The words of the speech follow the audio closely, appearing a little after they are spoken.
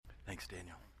Thanks,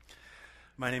 Daniel.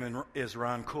 My name is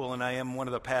Ron Cool, and I am one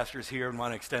of the pastors here and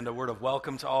want to extend a word of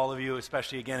welcome to all of you,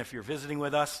 especially, again, if you're visiting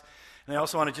with us. And I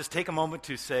also want to just take a moment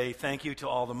to say thank you to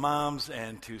all the moms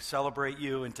and to celebrate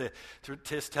you and to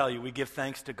just tell you we give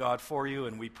thanks to God for you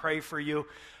and we pray for you.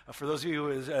 For those of you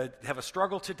who have a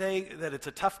struggle today, that it's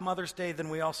a tough Mother's Day, then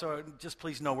we also just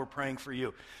please know we're praying for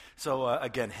you. So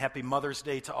again, happy Mother's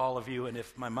Day to all of you. And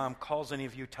if my mom calls any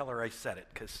of you, tell her I said it,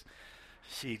 because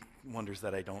she wonders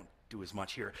that I don't do as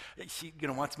much here. She,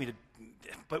 wants me to,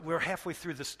 but we're halfway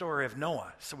through the story of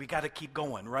Noah, so we got to keep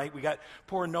going, right? We got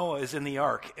poor Noah is in the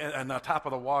ark on the top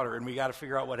of the water, and we got to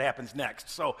figure out what happens next.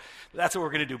 So that's what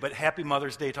we're going to do. But happy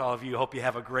Mother's Day to all of you. Hope you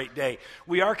have a great day.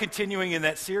 We are continuing in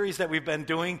that series that we've been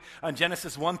doing on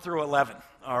Genesis 1 through 11.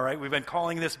 All right, we've been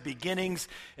calling this Beginnings,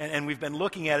 and we've been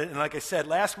looking at it. And like I said,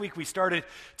 last week we started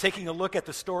taking a look at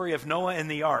the story of Noah and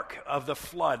the ark, of the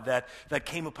flood that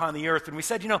came upon the earth. And we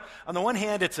said, on the one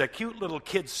hand, it's a cute little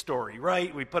kid's story,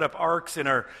 right? We put up arks in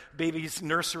our babies'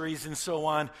 nurseries and so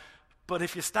on. But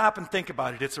if you stop and think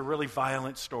about it, it's a really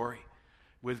violent story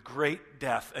with great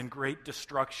death and great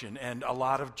destruction and a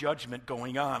lot of judgment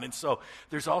going on. And so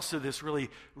there's also this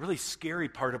really, really scary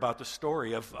part about the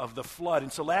story of the flood.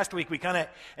 And so last week we kind of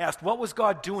asked, what was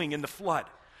God doing in the flood?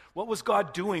 What was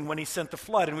God doing when he sent the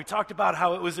flood? And we talked about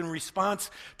how it was in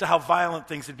response to how violent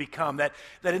things had become, that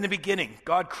in the beginning,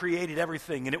 God created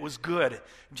everything and it was good.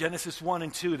 Genesis 1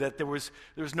 and 2, that there was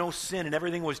no sin and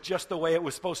everything was just the way it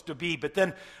was supposed to be. But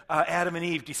then Adam and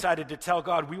Eve decided to tell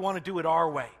God, we want to do it our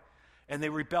way. And they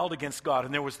rebelled against God,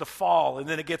 and there was the fall, and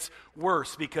then it gets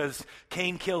worse because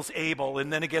Cain kills Abel,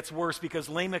 and then it gets worse because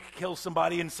Lamech kills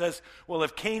somebody and says, well,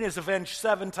 if Cain is avenged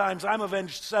 7 times, I'm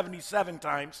avenged 77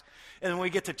 times. And when we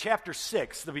get to chapter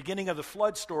 6, the beginning of the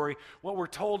flood story, what we're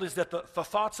told is that the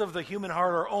thoughts of the human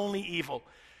heart are only evil,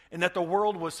 and that the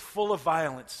world was full of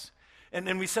violence.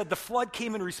 And we said the flood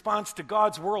came in response to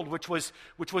God's world, which was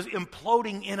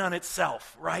imploding in on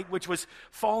itself, right? Which was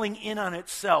falling in on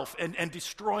itself and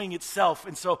destroying itself.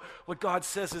 And so what God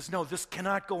says is, no, this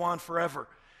cannot go on forever.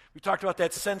 We talked about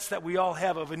that sense that we all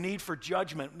have of a need for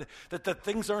judgment, that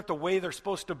things aren't the way they're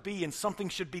supposed to be and something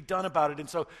should be done about it. And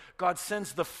so God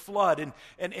sends the flood,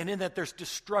 and in that there's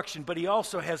destruction, but he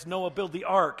also has Noah build the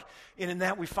ark, and in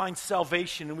that we find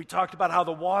salvation. And we talked about how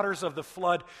the waters of the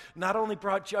flood not only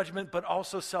brought judgment, but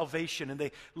also salvation, and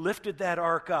they lifted that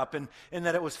ark up, and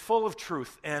that it was full of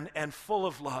truth and full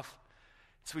of love.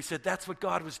 So we said that's what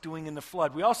God was doing in the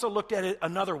flood. We also looked at it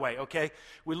another way, okay?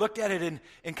 We looked at it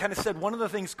and kind of said one of the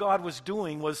things God was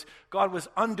doing was God was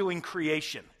undoing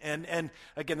creation. And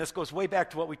again, this goes way back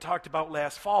to what we talked about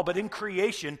last fall. But in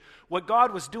creation, what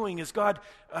God was doing is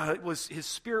his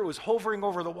Spirit was hovering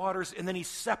over the waters, and then he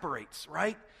separates,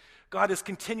 right? God is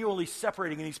continually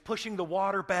separating, and he's pushing the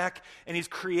water back, and he's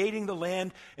creating the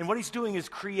land. And what he's doing is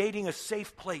creating a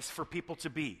safe place for people to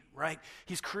be, right?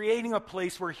 He's creating a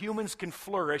place where humans can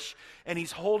flourish, and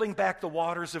he's holding back the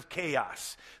waters of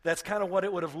chaos. That's kind of what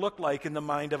it would have looked like in the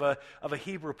mind of a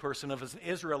Hebrew person, of an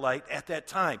Israelite at that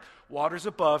time. Waters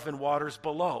above and waters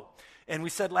below. And we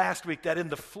said last week that in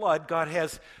the flood, God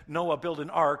has Noah build an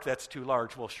ark. That's too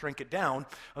large. We'll shrink it down.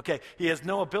 Okay, he has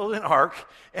Noah build an ark,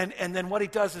 and then what he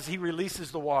does is he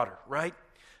releases the water, right?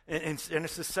 In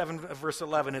Genesis 7, verse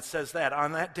 11, it says that,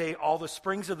 on that day, all the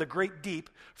springs of the great deep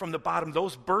from the bottom,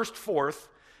 those burst forth,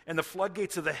 and the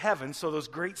floodgates of the heaven, so those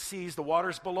great seas, the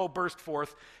waters below burst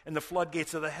forth, and the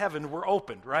floodgates of the heaven were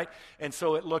opened, right? And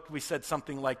so it looked, we said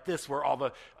something like this, where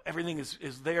everything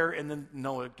is there, and then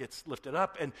Noah gets lifted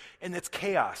up, and it's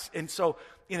chaos. And so,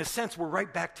 in a sense, we're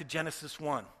right back to Genesis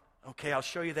 1. Okay, I'll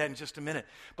show you that in just a minute.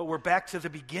 But we're back to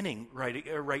the beginning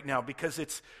right now, because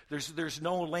there's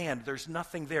no land, there's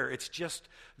nothing there. It's just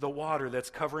the water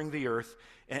that's covering the earth.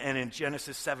 And in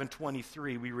Genesis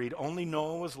 7:23, we read, only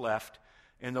Noah was left,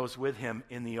 and those with him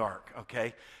in the ark,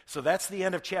 okay? So that's the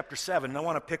end of chapter 7. And I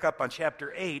want to pick up on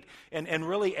chapter 8 and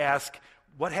really ask,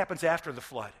 what happens after the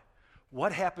flood?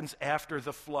 What happens after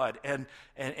the flood? And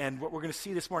what we're going to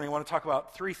see this morning, I want to talk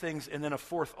about 3 things and then a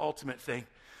 4th ultimate thing.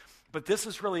 But this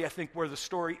is really, I think, where the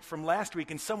story from last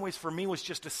week, in some ways for me, was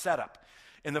just a setup.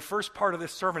 And the first part of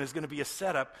this sermon is going to be a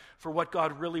setup for what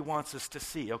God really wants us to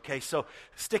see, okay? So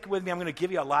stick with me. I'm going to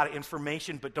give you a lot of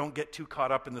information, but don't get too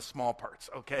caught up in the small parts,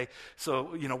 okay? So,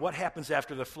 what happens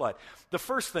after the flood? The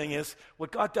first thing is,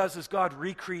 what God does is God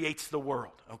recreates the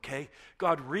world, okay?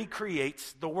 God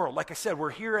recreates the world. Like I said,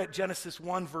 we're here at Genesis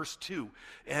 1, verse 2.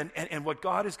 And what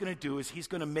God is going to do is he's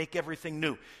going to make everything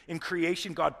new. In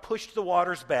creation, God pushed the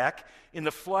waters back. In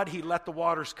the flood, he let the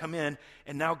waters come in,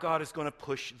 and now God is going to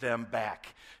push them back.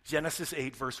 Genesis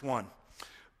 8, verse 1.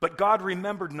 But God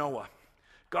remembered Noah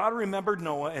God remembered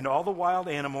Noah and all the wild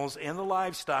animals and the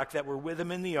livestock that were with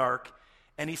him in the ark,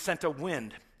 and he sent a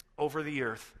wind over the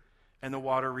earth, and the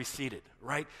water receded,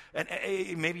 right? And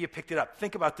maybe you picked it up.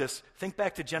 Think about this. Think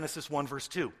back to Genesis 1, verse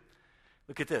 2.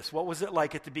 Look at this. What was it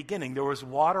like at the beginning? There was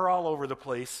water all over the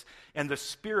place, and the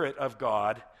Spirit of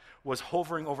God was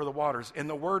hovering over the waters. And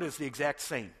the word is the exact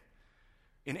same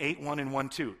in 8:1 and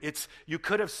 1:2. You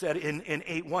could have said in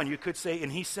 8:1, you could say,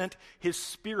 and he sent his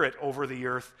Spirit over the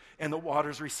earth, and the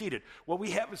waters receded. What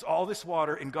we have is all this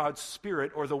water in God's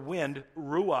Spirit, or the wind.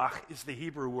 Ruach is the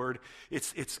Hebrew word.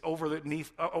 It's over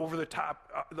the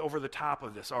top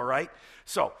of this, all right?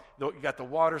 So you got the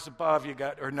waters above,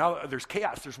 now there's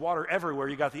chaos. There's water everywhere.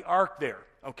 You got the ark there,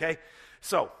 okay?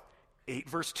 So 8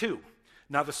 verse 2.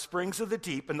 Now the springs of the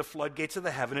deep and the floodgates of the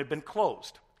heaven had been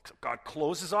closed. So God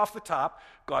closes off the top.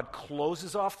 God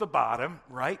closes off the bottom,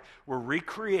 right? We're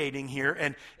recreating here.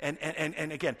 And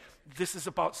again, this is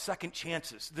about second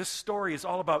chances. This story is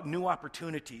all about new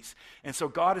opportunities. And so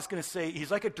God is going to say,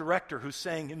 he's like a director who's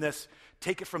saying in this,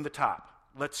 take it from the top.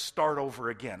 Let's start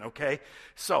over again, okay?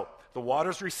 So the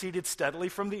waters receded steadily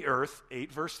from the earth,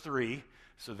 8 verse 3.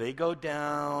 So they go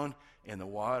down, and the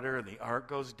water and the ark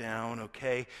goes down,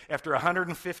 okay? After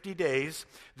 150 days,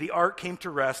 the ark came to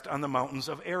rest on the mountains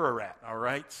of Ararat, all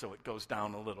right? So it goes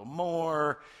down a little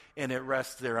more, and it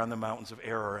rests there on the mountains of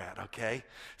Ararat, okay?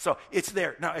 So it's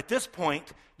there. Now, at this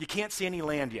point, you can't see any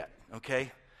land yet,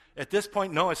 okay? At this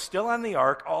point, Noah's still on the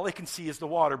ark. All he can see is the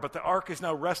water, but the ark is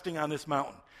now resting on this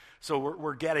mountain. So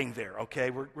we're getting there, okay?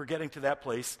 We're getting to that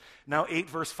place. Now, 8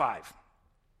 verse 5.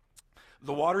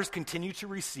 The waters continued to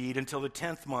recede until the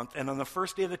 10th month, and on the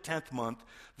first day of the 10th month,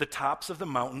 the tops of the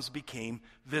mountains became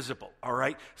visible, all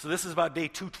right? So this is about day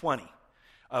 220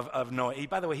 of Noah.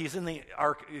 By the way, he's in the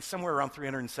ark somewhere around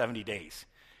 370 days,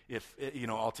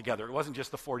 altogether. It wasn't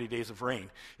just the 40 days of rain.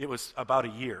 It was about a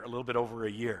year, a little bit over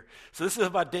a year. So this is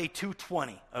about day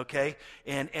 220, okay?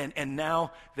 And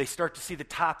now they start to see the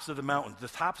tops of the mountains. The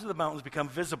tops of the mountains become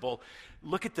visible.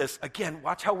 Look at this. Again,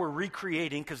 watch how we're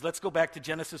recreating, because let's go back to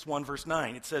Genesis 1, verse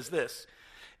 9. It says this,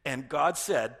 and God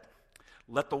said,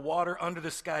 let the water under the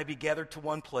sky be gathered to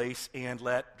one place, and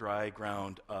let dry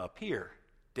ground appear.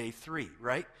 Day 3,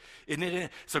 right?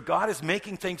 So God is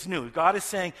making things new. God is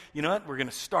saying, you know what? We're going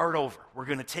to start over. We're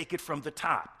going to take it from the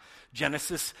top.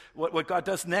 Genesis, what God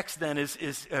does next then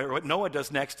or what Noah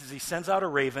does next is he sends out a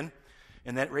raven,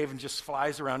 and that raven just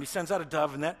flies around. He sends out a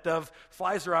dove, and that dove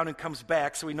flies around and comes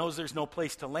back, so he knows there's no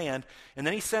place to land. And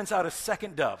then he sends out a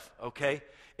second dove, okay?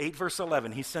 8 verse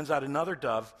 11, he sends out another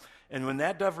dove, and when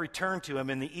that dove returned to him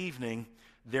in the evening,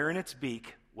 there in its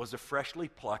beak was a freshly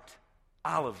plucked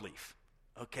olive leaf.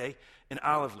 Okay, an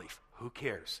olive leaf. Who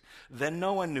cares? Then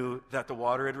Noah knew that the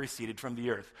water had receded from the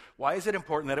earth. Why is it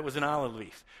important that it was an olive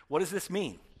leaf? What does this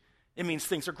mean? It means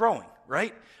things are growing,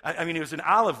 right? I mean, it was an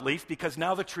olive leaf because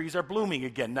now the trees are blooming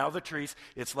again. Now the trees,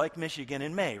 it's like Michigan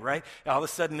in May, right? All of a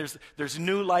sudden there's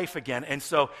new life again. And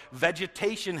so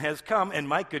vegetation has come, and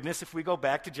my goodness, if we go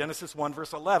back to Genesis 1,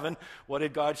 verse 11, what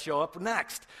did God show up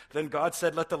next? Then God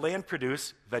said, let the land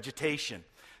produce vegetation,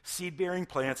 seed-bearing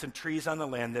plants and trees on the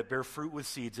land that bear fruit with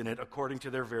seeds in it according to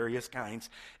their various kinds,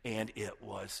 and it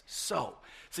was so.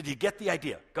 So do you get the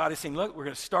idea? God is saying, look, we're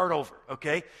going to start over,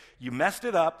 okay? You messed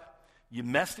it up,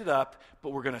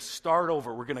 but we're going to start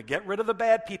over. We're going to get rid of the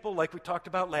bad people like we talked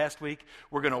about last week.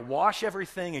 We're going to wash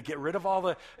everything and get rid of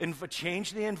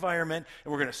change the environment,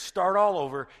 and we're going to start all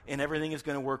over, and everything is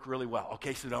going to work really well.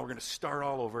 Okay, so now we're going to start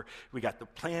all over. We got the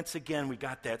plants again. We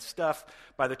got that stuff.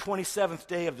 By the 27th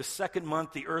day of the second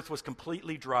month, the earth was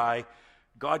completely dry.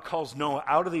 God calls Noah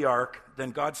out of the ark.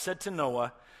 Then God said to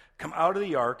Noah, come out of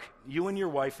the ark, you and your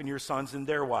wife and your sons and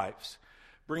their wives.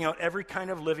 Bring out every kind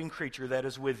of living creature that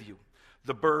is with you,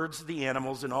 the birds, the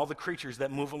animals, and all the creatures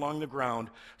that move along the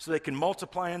ground, so they can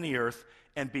multiply on the earth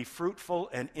and be fruitful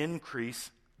and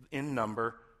increase in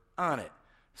number on it.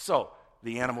 So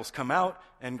the animals come out,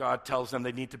 and God tells them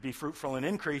they need to be fruitful and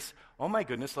increase. Oh my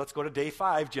goodness, let's go to day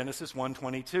 5, Genesis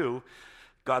 1:22.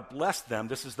 God blessed them,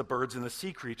 this is the birds and the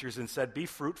sea creatures, and said, be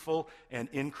fruitful and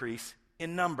increase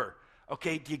in number.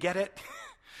 Okay, do you get it?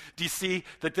 Do you see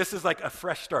that this is like a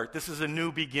fresh start? This is a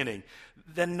new beginning.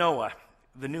 Then Noah,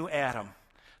 the new Adam.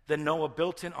 Then Noah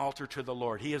built an altar to the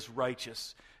Lord. He is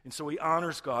righteous. And so he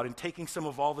honors God. And taking some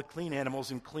of all the clean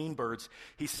animals and clean birds,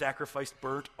 he sacrificed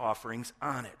burnt offerings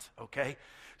on it. Okay?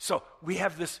 So we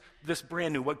have this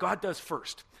brand new. What God does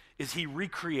first is he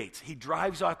recreates. He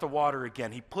drives out the water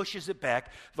again. He pushes it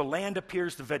back. The land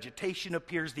appears. The vegetation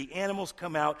appears. The animals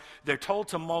come out. They're told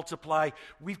to multiply.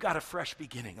 We've got a fresh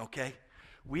beginning, okay?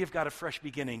 We have got a fresh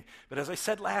beginning. But as I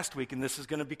said last week, and this is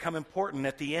going to become important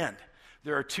at the end,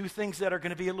 there are two things that are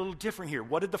going to be a little different here.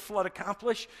 What did the flood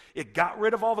accomplish? It got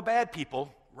rid of all the bad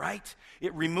people, right?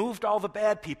 It removed all the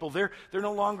bad people. They're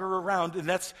no longer around. And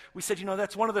we said,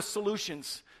 that's one of the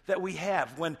solutions that we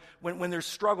have when there's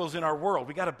struggles in our world.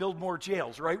 We got to build more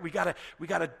jails, right? We got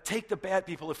to take the bad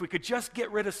people. If we could just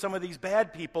get rid of some of these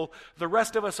bad people, the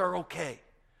rest of us are okay.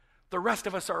 The rest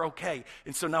of us are okay.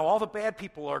 And so now all the bad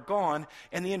people are gone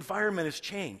and the environment has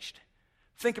changed.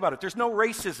 Think about it. There's no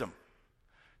racism.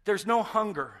 There's no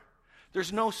hunger.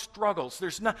 There's no struggles.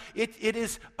 It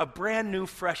is a brand new,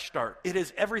 fresh start. It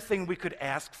is everything we could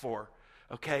ask for,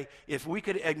 okay? If we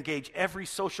could engage every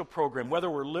social program, whether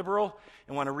we're liberal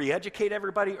and want to re-educate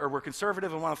everybody or we're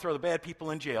conservative and want to throw the bad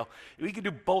people in jail, we could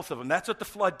do both of them. That's what the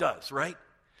flood does, right?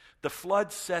 The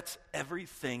flood sets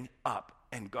everything up,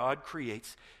 and God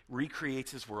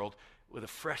recreates his world with a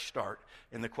fresh start.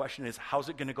 And the question is, how's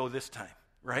it going to go this time,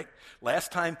 right?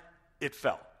 Last time, it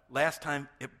fell. Last time,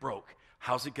 it broke.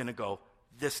 How's it going to go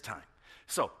this time?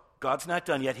 So God's not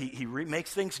done yet. He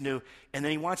makes things new, and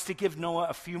then he wants to give Noah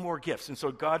a few more gifts. And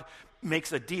so God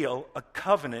makes a deal, a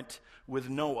covenant with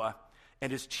Noah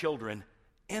and his children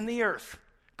in the earth.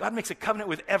 God makes a covenant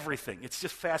with everything. It's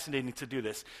just fascinating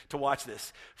to watch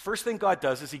this. First thing God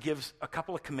does is he gives a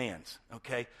couple of commands,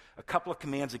 okay? A couple of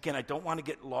commands. Again, I don't want to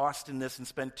get lost in this and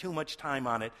spend too much time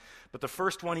on it, but the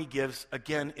first one he gives,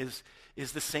 again, is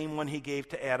the same one he gave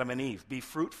to Adam and Eve. Be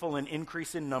fruitful and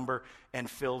increase in number and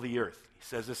fill the earth. He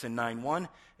says this in 9:1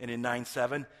 and in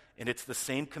 9:7, and it's the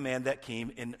same command that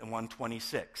came in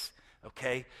 1:26.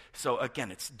 Okay, so again,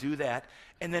 it's do that.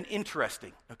 And then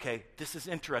interesting, okay, this is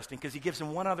interesting because he gives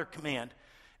him one other command,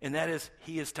 and that is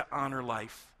he is to honor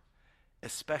life,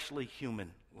 especially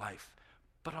human life,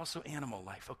 but also animal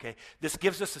life, okay? This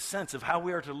gives us a sense of how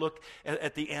we are to look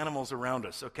at the animals around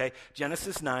us, okay?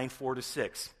 Genesis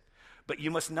 9:4-6. But you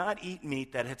must not eat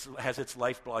meat that has its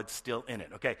lifeblood still in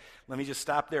it, okay? Let me just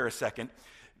stop there a second.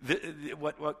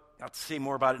 I'll say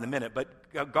more about it in a minute, but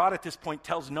God at this point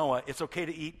tells Noah it's okay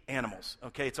to eat animals,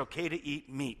 okay? It's okay to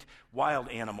eat meat, wild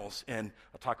animals, and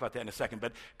I'll talk about that in a second.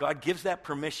 But God gives that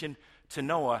permission to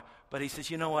Noah, but he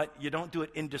says, you know what? You don't do it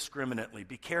indiscriminately.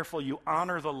 Be careful. You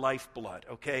honor the lifeblood,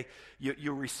 okay?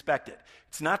 You respect it.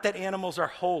 It's not that animals are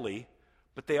holy,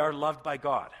 but they are loved by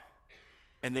God,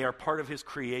 and they are part of his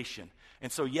creation.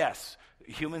 And so, yes,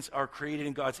 humans are created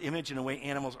in God's image in a way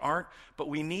animals aren't, but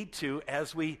we need to,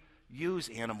 as we use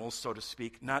animals, so to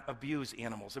speak, not abuse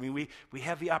animals. I mean, we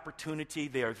have the opportunity.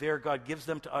 They are there. God gives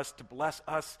them to us to bless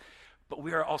us, but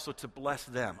we are also to bless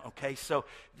them, okay? So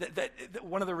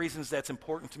one of the reasons that's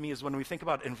important to me is when we think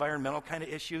about environmental kind of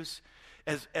issues,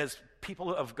 as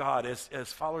people of God,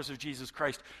 as followers of Jesus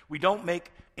Christ, we don't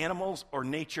make animals or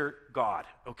nature God,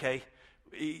 okay?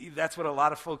 That's what a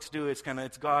lot of folks do. It's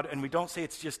God, and we don't say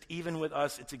it's just even with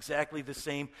us. It's exactly the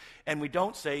same, and we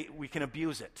don't say we can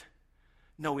abuse it.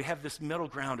 No, we have this middle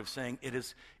ground of saying it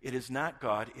is not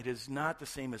God. It is not the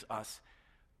same as us,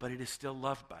 but it is still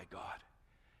loved by God,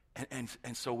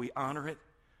 and so we honor it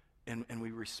and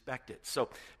we respect it. So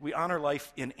we honor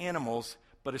life in animals,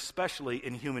 but especially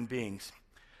in human beings.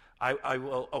 I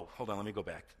will, hold on, let me go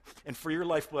back. And for your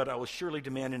lifeblood, I will surely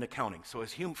demand an accounting. So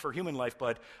for human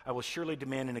lifeblood, I will surely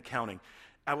demand an accounting.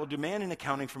 I will demand an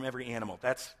accounting from every animal.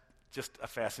 That's just a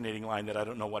fascinating line that I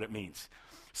don't know what it means.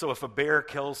 So if a bear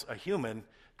kills a human,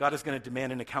 God is going to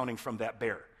demand an accounting from that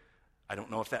bear. I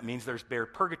don't know if that means there's bear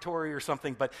purgatory or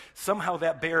something, but somehow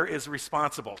that bear is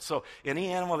responsible. So any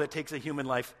animal that takes a human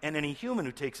life, and any human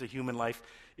who takes a human life,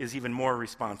 is even more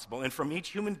responsible. And from each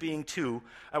human being, too,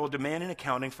 I will demand an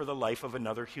accounting for the life of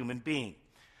another human being.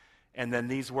 And then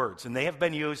these words, and they have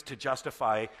been used to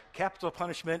justify capital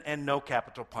punishment and no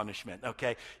capital punishment,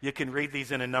 okay? You can read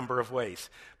these in a number of ways.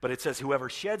 But it says, whoever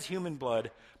sheds human blood,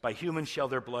 by human shall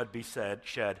their blood be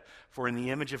shed, for in the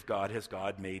image of God has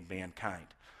God made mankind.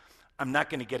 I'm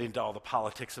not going to get into all the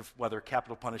politics of whether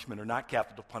capital punishment or not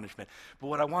capital punishment, but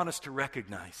what I want us to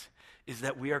recognize is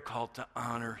that we are called to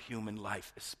honor human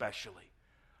life, especially.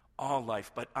 All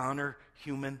life, but honor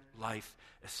human life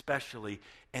especially.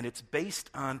 And it's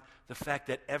based on the fact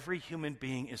that every human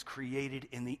being is created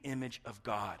in the image of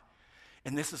God.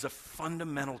 And this is a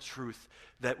fundamental truth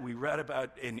that we read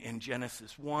about in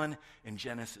Genesis 1, in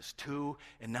Genesis 2,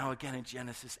 and now again in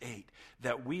Genesis 8,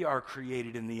 that we are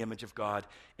created in the image of God,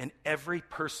 and every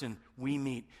person we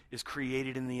meet is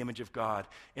created in the image of God,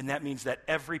 and that means that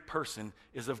every person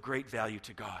is of great value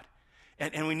to God.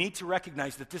 And we need to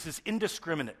recognize that this is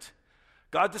indiscriminate.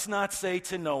 God does not say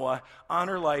to Noah,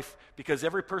 honor life because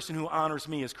every person who honors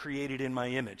me is created in my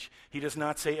image. He does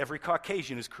not say every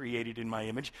Caucasian is created in my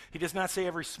image. He does not say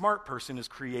every smart person is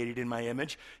created in my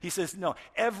image. He says, no,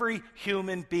 every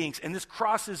human being. And this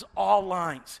crosses all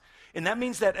lines. And that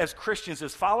means that as Christians,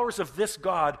 as followers of this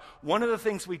God, one of the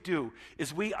things we do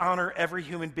is we honor every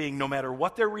human being no matter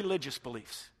what their religious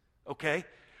beliefs, okay?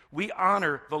 We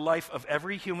honor the life of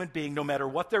every human being, no matter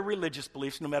what their religious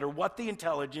beliefs, no matter what the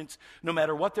intelligence, no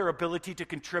matter what their ability to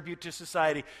contribute to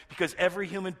society, because every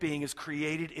human being is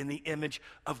created in the image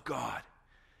of God.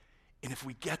 And if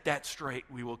we get that straight,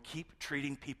 we will keep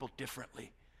treating people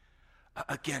differently.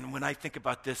 Again, when I think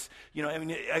about this,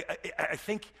 I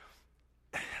think,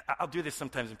 I'll do this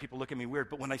sometimes and people look at me weird,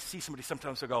 but when I see somebody,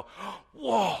 sometimes I go,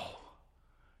 whoa,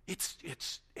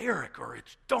 it's Eric or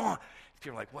it's Dawn.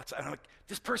 You're like, what's that? I'm like,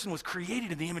 this person was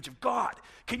created in the image of God.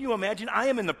 Can you imagine? I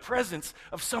am in the presence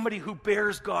of somebody who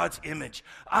bears God's image.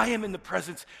 I am in the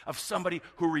presence of somebody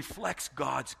who reflects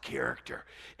God's character.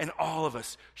 And all of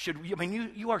us should,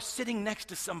 you are sitting next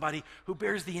to somebody who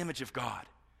bears the image of God.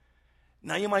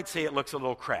 Now, you might say it looks a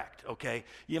little cracked, okay?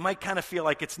 You might kind of feel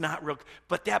like it's not real,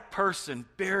 but that person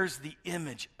bears the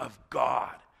image of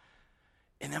God.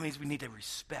 And that means we need to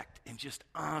respect and just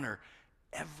honor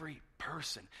every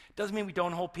person. Doesn't mean we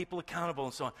don't hold people accountable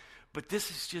and so on, but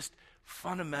this is just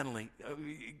fundamentally,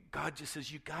 God just says,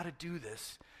 you got to do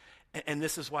this. And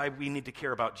this is why we need to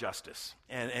care about justice.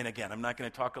 And again, I'm not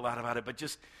going to talk a lot about it, but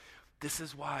just this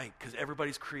is why, because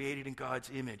everybody's created in God's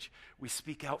image. We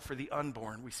speak out for the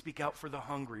unborn. We speak out for the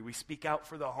hungry. We speak out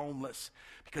for the homeless,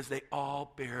 because they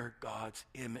all bear God's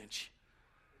image.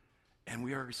 And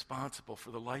we are responsible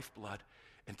for the lifeblood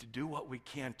and to do what we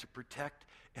can to protect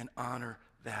and honor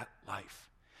that life.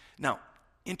 Now,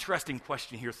 interesting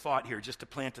question here, thought here, just to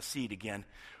plant a seed again.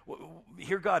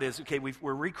 Here God is, okay,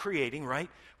 we're recreating, right?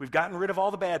 We've gotten rid of all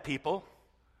the bad people.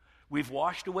 We've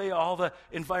washed away all the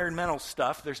environmental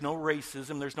stuff. There's no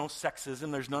racism, there's no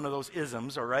sexism, there's none of those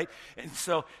isms, all right? And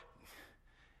so,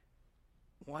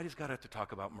 why does God have to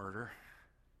talk about murder?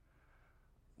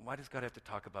 Why does God have to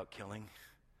talk about killing?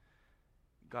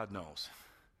 God knows.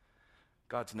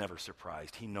 God's never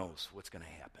surprised. He knows what's going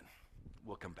to happen.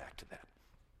 We'll come back to that.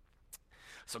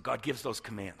 So God gives those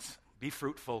commands. Be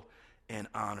fruitful and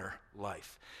honor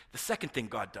life. The second thing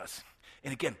God does,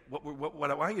 and again,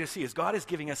 what I want you to see is God is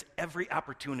giving us every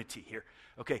opportunity here.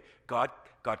 Okay, God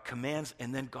commands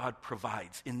and then God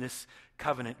provides. In this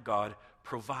covenant, God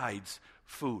provides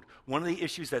food. One of the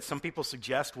issues that some people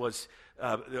suggest was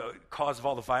the cause of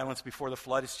all the violence before the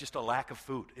flood is just a lack of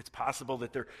food. It's possible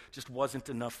that there just wasn't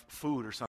enough food or something.